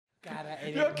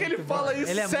Pior que ele fala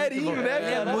isso serinho, né,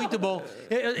 Ele é muito bom.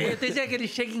 Eu tenho certeza que ele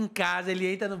chega em casa,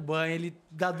 ele entra no banho, ele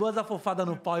dá 2 afofadas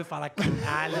no pau e fala: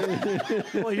 caralho,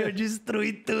 hoje eu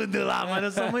destruí tudo lá, mano.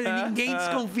 Ninguém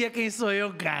desconfia quem sou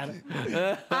eu, cara.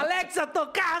 Alexa,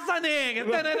 tocar raça negra!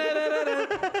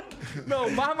 Não,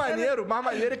 o mais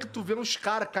maneiro é que tu vê uns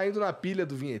caras caindo na pilha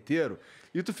do vinheteiro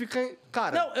e tu fica...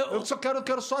 Cara, não, eu só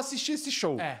quero só assistir esse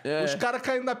show. Os caras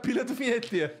caindo na pilha do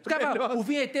vinheteiro. O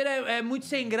vinheteiro é muito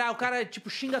sem graça. O cara, tipo,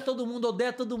 xinga todo mundo,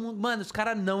 odeia todo mundo. Mano, os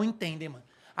caras não entendem, mano.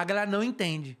 A galera não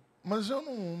entende. Mas eu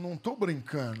não tô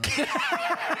brincando.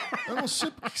 Eu não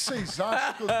sei porque vocês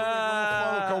acham que eu tô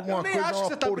falando que alguma coisa é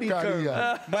uma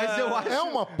porcaria. Mas eu acho... É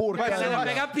uma porcaria. Mas ela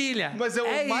pega pilha. Mas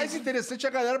o mais interessante é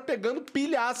a galera pegando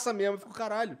pilhaça mesmo. Eu fico,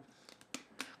 caralho.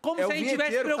 Como se a gente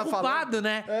estivesse preocupado,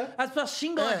 né? As pessoas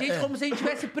xingam a gente como se a gente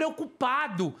estivesse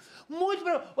preocupado. Muito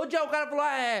preocupado. Ô, dia, o cara falou,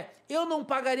 eu não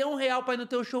pagaria R$1 pra ir no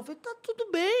teu show. Eu falei, tá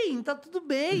tudo bem, tá tudo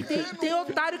bem. Tem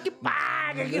otário que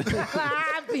paga, que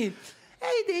sabe.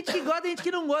 Tem gente que gosta, tem gente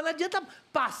que não gosta. Não adianta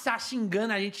passar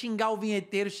xingando a gente, xingar o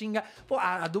vinheteiro, xingar... Pô,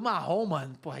 a do Marrom,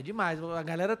 mano, porra, é demais. A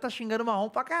galera tá xingando o Marrom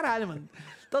pra caralho, mano.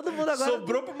 Todo mundo agora...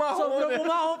 Sobrou pro Marrom, Sobrou pro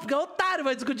Marrom, porque é otário,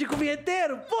 vai discutir com o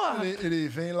vinheteiro, porra. Ele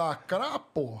vem lacrar,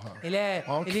 porra. Ele é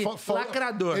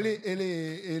lacrador.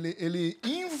 Ele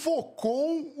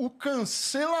invocou o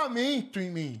cancelamento em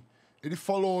mim. Ele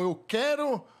falou, eu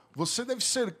quero... Você deve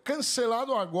ser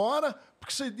cancelado agora...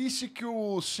 Porque você disse que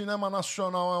o cinema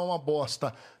nacional é uma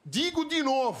bosta. Digo de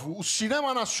novo, o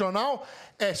cinema nacional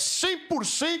é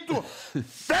 100%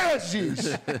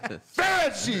 fezes!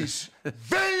 Fezes!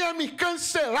 Venha me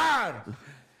cancelar!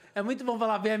 É muito bom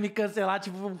falar, venha me cancelar,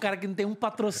 tipo, um cara que não tem um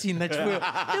patrocínio, né? Tipo,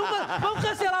 vamos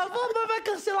cancelar. Vai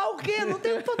cancelar o quê? Não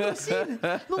tem um patrocínio.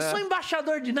 Não sou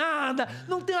embaixador de nada.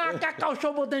 Não tenho uma Cacau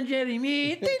Show botando dinheiro em mim.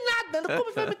 Não tem nada.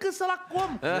 Como vai me cancelar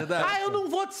como? Eu não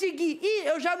vou te seguir.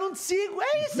 Eu já não te sigo.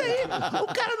 É isso aí. O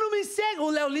cara não me segue. O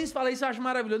Léo Lins fala isso, eu acho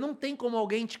maravilhoso. Não tem como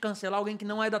alguém te cancelar, alguém que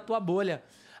não é da tua bolha.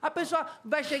 A pessoa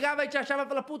vai chegar, vai te achar, vai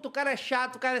falar, puta, o cara é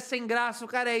chato, o cara é sem graça, o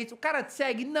cara é isso. O cara te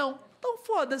segue? Não. Então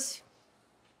foda-se.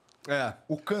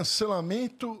 O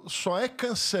cancelamento só é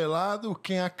cancelado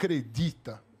quem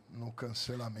acredita no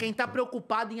cancelamento. Quem tá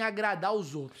preocupado em agradar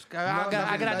os outros.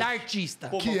 Agradar artista.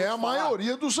 Que é a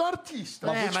maioria dos artistas.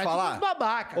 Mas vou te falar.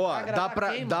 Babaca. Ó,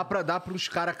 dá pros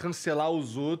caras cancelar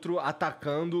os outros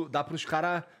atacando. Dá pros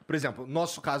caras... Por exemplo,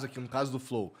 nosso caso aqui, no caso do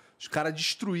Flow. Os caras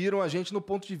destruíram a gente no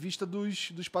ponto de vista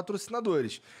dos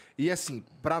patrocinadores. E assim,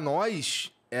 pra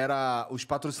nós, os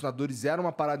patrocinadores eram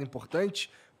uma parada importante...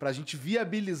 pra gente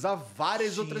viabilizar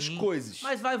várias outras coisas.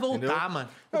 Mas vai voltar, entendeu? Mano.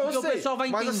 Porque o pessoal vai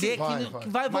entender que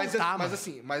vai voltar, mano.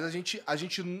 Mas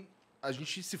a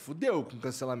gente se fudeu com o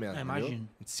cancelamento, imagino.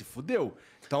 A gente se fudeu.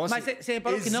 Então, assim, mas você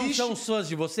reparou que não são os fãs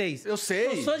de vocês? Eu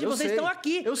sei. Os fãs de vocês estão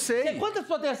aqui. Eu sei. Quantas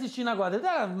pessoas tem assistindo agora?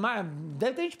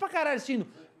 Deve ter gente pra caralho assistindo.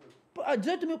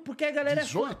 18 mil, porque a galera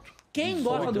 18? É fã. Quem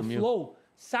gosta do Flow...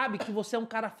 sabe que você é um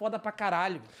cara foda pra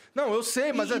caralho. Não, eu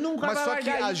sei, mas só que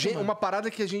isso, uma parada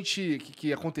que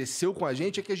que aconteceu com a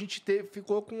gente é que a gente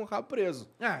ficou com o rabo preso.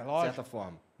 Lógico. De certa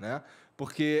forma, né?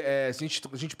 Porque a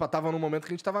gente tava num momento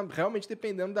que a gente tava realmente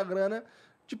dependendo da grana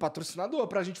de patrocinador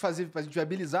pra gente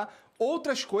viabilizar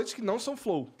outras coisas que não são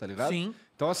Flow, tá ligado? Sim.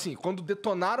 Então, assim, quando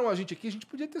detonaram a gente aqui, a gente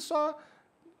podia ter só...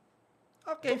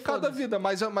 tocado a vida,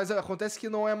 mas acontece que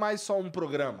não é mais só um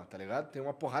programa, tá ligado? Tem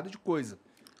uma porrada de coisa.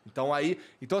 Então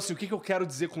assim, o que eu quero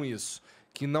dizer com isso?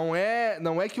 Que não é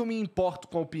que eu me importo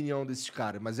com a opinião desses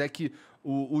caras, mas é que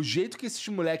o jeito que esses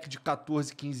moleques de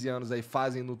 14, 15 anos aí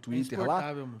fazem no Twitter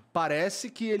lá, parece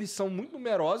que eles são muito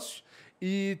numerosos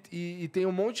e tem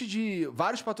um monte de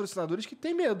vários patrocinadores que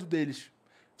tem medo deles.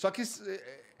 Só que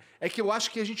é que eu acho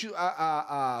que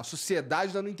a sociedade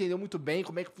ainda não entendeu muito bem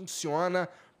como é que funciona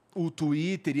o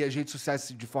Twitter e as redes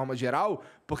sociais de forma geral,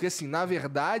 porque, assim, na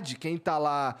verdade, quem tá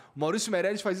lá... O Maurício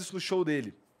Meirelles faz isso no show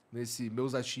dele, nesse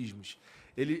Meus Achismos.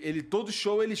 Todo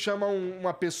show ele chama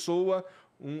uma pessoa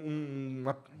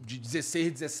de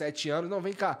 16, 17 anos. Não,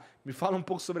 vem cá, me fala um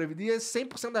pouco sobre a vida. E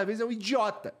 100% das vezes é um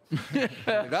idiota.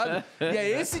 Tá ligado? E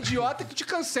é esse idiota que te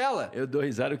cancela. Eu dou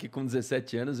risada que com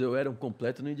 17 anos eu era um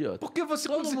completo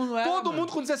todo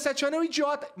mundo com 17 anos é um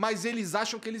idiota. Mas eles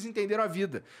acham que eles entenderam a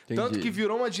vida. Entendi. Tanto que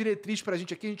virou uma diretriz pra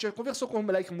gente aqui. A gente já conversou com um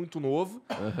moleque muito novo.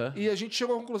 E a gente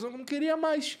chegou à conclusão que não queria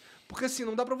mais. Porque assim,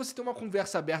 não dá pra você ter uma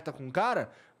conversa aberta com um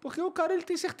cara Porque o cara, ele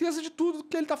tem certeza de tudo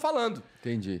que ele tá falando.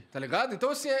 Entendi. Tá ligado? Então,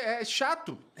 assim, é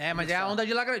chato. Mas é a onda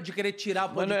de querer tirar o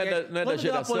podcast. Mas não é da Quando deu a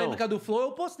geração? polêmica do Flow,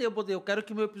 eu postei. Eu quero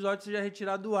que meu episódio seja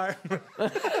retirado do ar.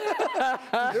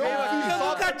 Eu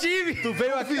nunca tive. Tu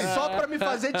veio aqui só pra me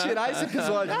fazer tirar esse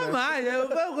episódio, né? Jamais.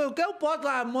 Eu posto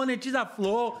lá, monetiza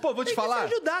Flow. Pô, vou te falar. Tem que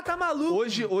se ajudar, tá maluco?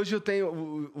 Hoje eu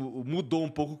tenho... Mudou um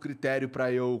pouco o critério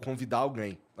pra eu convidar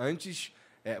alguém. Antes...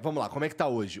 vamos lá, como é que tá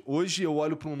hoje? Hoje eu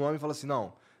olho pra um nome e falo assim,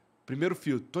 não... Primeiro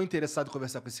filtro, tô interessado em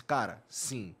conversar com esse cara?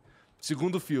 Sim.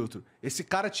 Segundo filtro, esse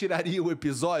cara tiraria o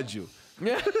episódio? Como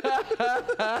é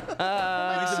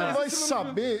que você vai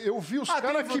saber? Eu vi os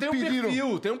caras que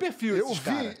pediram... Tem um perfil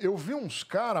Eu vi uns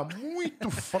caras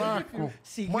muito fracos.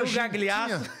 Seguiu o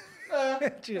gagliaço.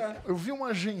 Eu vi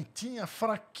uma gentinha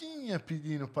fraquinha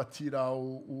pedindo pra tirar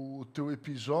o teu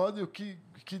episódio que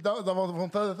dava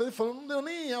vontade até de falar, não deu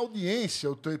nem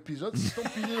audiência o teu episódio, vocês estão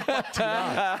pedindo pra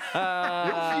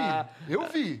tirar. Eu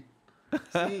vi.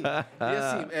 Sim. E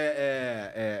assim,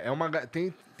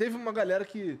 teve uma galera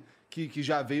que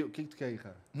já veio... O que tu quer aí,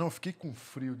 cara? Não, eu fiquei com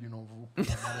frio de novo.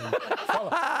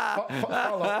 Fala.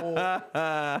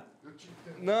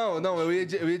 Não, eu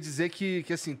ia dizer que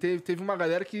assim, teve uma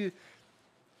galera que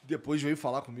depois veio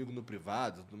falar comigo no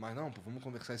privado, mas não, pô, vamos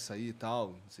conversar isso aí e tal,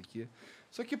 não sei o quê.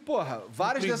 Só que, porra,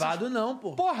 várias dessas... Privado não,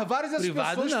 pô. Porra, várias dessas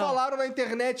Privado pessoas não. falaram na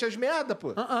internet as merda,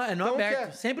 pô. É no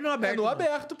aberto. Sempre no aberto. É no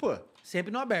aberto, pô.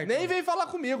 Sempre no aberto. Nem vem falar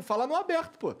comigo, fala no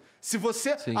aberto, pô. Se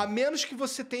você... Sim. A menos que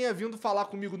você tenha vindo falar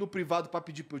comigo no privado pra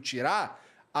pedir pra eu tirar,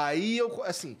 aí eu...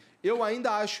 Assim, eu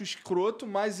ainda acho escroto,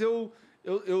 mas eu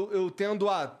tendo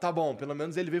a... Tá bom, pelo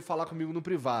menos ele veio falar comigo no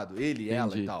privado. Ele, ela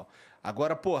Entendi. e tal.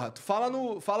 Agora, porra, tu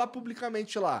fala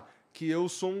publicamente lá que eu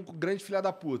sou um grande filha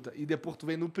da puta e depois tu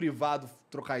vem no privado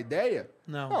trocar ideia?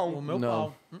 Não, o meu Não.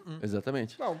 pau.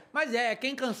 Exatamente. Não. Mas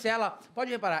quem cancela...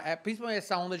 Pode reparar, principalmente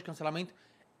essa onda de cancelamento,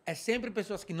 é sempre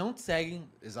pessoas que não te seguem,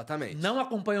 Exatamente. não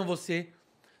acompanham você,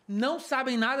 não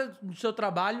sabem nada do seu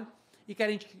trabalho e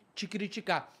querem te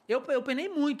criticar. Eu penei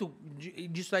muito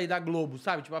disso aí da Globo,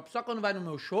 sabe? Tipo, a pessoa quando vai no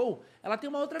meu show, ela tem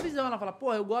uma outra visão. Ela fala,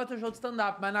 pô, eu gosto do show de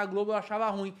stand-up, mas na Globo eu achava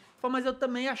ruim. Eu falo, mas eu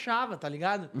também achava, tá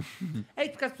ligado?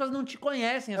 Porque as pessoas não te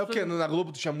conhecem. É o quê? Na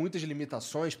Globo tu tinha muitas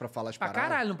limitações pra falar as Pra paradas?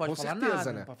 caralho, não pode Com falar certeza,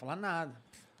 nada. né? Não pode falar nada.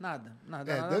 Nada.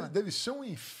 Deve ser um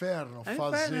inferno É um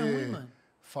inferno, é ruim, mano.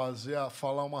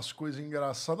 falar umas coisas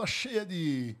engraçadas, cheia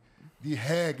de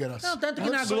regras. Não, tanto que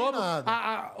na sei Globo, nada.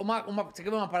 você quer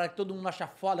ver uma parada que todo mundo acha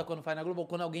foda quando faz na Globo? Ou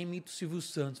quando alguém imita o Silvio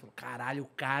Santos. Fala, caralho, o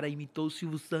cara imitou o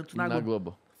Silvio Santos na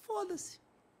Globo. Foda-se.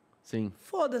 Sim.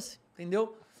 Foda-se,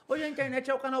 entendeu? Hoje a internet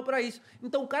é o canal pra isso.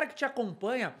 Então o cara que te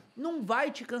acompanha não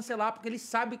vai te cancelar, porque ele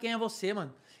sabe quem é você,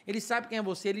 mano. Ele sabe quem é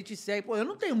você, ele te segue. Pô, eu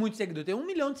não tenho muito seguidor, eu tenho 1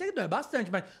 milhão de seguidores, é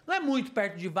bastante, mas não é muito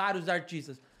perto de vários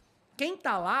artistas. Quem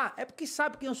tá lá é porque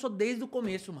sabe quem eu sou desde o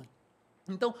começo, mano.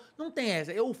 Então, não tem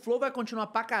essa. O Flow vai continuar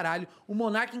pra caralho. O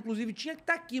Monark, inclusive, tinha que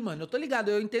estar aqui, mano. Eu tô ligado,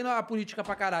 eu entendo a política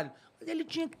pra caralho. Mas ele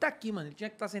tinha que estar aqui, mano. Ele tinha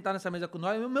que estar sentado nessa mesa com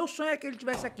nós. O meu sonho é que ele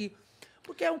estivesse aqui.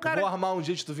 Porque é um cara... Vou armar um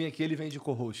dia de tu vir aqui, ele vem de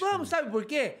co-host. Vamos, sabe por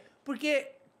quê?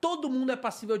 Porque todo mundo é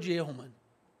passível de erro, mano.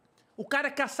 O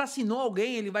cara que assassinou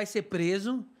alguém, ele vai ser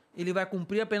preso, ele vai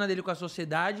cumprir a pena dele com a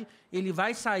sociedade, ele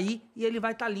vai sair e ele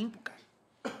vai estar limpo, cara.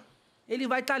 Ele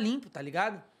vai estar limpo, tá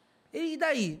ligado? E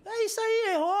daí? É isso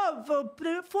aí, errou,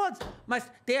 foda-se. Mas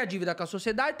tem a dívida com a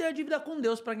sociedade, tem a dívida com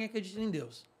Deus, pra quem acredita em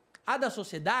Deus. A da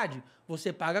sociedade,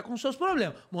 você paga com seus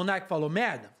problemas. Monark falou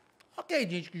merda? Ok,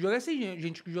 gente que joga assim,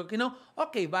 gente que joga que não.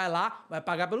 Ok, vai lá, vai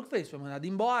pagar pelo que fez. Foi mandado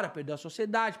embora, perdeu a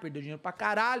sociedade, perdeu dinheiro pra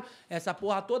caralho. Essa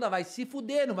porra toda vai se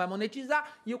fuder, não vai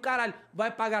monetizar. E o caralho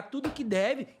vai pagar tudo que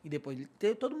deve. E depois,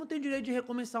 todo mundo tem direito de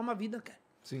recomeçar uma vida, cara.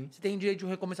 Sim. Você tem direito de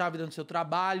recomeçar a vida no seu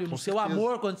trabalho, no seu certeza.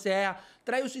 amor, quando você erra.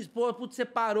 Traiu sua esposa, putz, você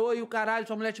parou e o caralho,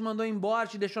 sua mulher te mandou embora,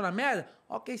 te deixou na merda.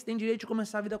 Ok, você tem direito de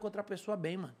começar a vida com outra pessoa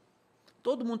bem, mano.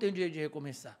 Todo mundo tem direito de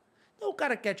recomeçar. Então o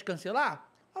cara quer te cancelar?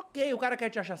 Ok. O cara quer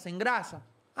te achar sem graça?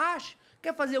 Ache.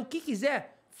 Quer fazer o que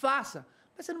quiser? Faça.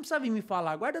 Mas você não precisa vir me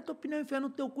falar. Guarda a tua opinião e enfia no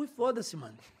teu cu e foda-se,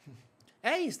 mano.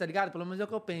 É isso, tá ligado? Pelo menos é o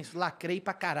que eu penso. Lacrei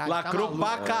pra caralho. Lacrou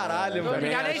pra caralho, mano.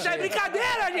 Obrigado, isso é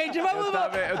brincadeira, gente. Vamos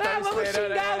xingar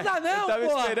os anão, Eu tava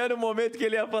porra. esperando o momento que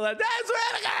ele ia falar,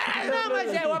 zoeira, cara! Não,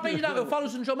 mas eu aprendi, eu falo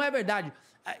isso no show, mas é verdade.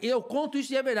 Eu conto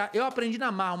isso e é verdade. Eu aprendi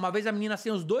na marra. Uma vez a menina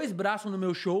sem os 2 braços no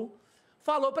meu show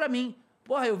falou pra mim,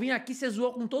 porra, eu vim aqui, você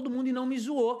zoou com todo mundo e não me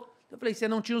zoou. Eu falei, você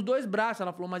não tinha os 2 braços.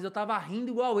 Ela falou, mas eu tava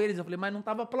rindo igual eles. Eu falei, mas não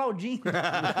tava aplaudindo.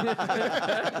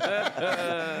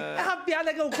 É uma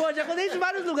piada que eu conto, já contei isso em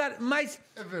vários lugares. Mas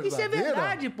isso é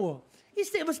verdade, pô.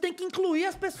 Você tem que incluir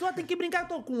as pessoas, tem que brincar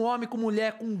com homem, com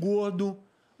mulher, com gordo.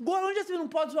 Onde você não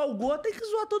pode zoar o gordo, tem que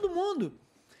zoar todo mundo.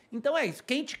 Então é isso.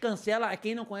 Quem te cancela é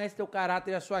quem não conhece teu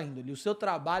caráter e a sua índole. O seu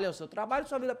trabalho é o seu trabalho,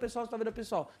 sua vida pessoal é a sua vida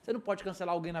pessoal. Você não pode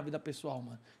cancelar alguém na vida pessoal,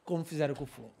 mano. Como fizeram com o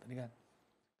Flow, tá ligado?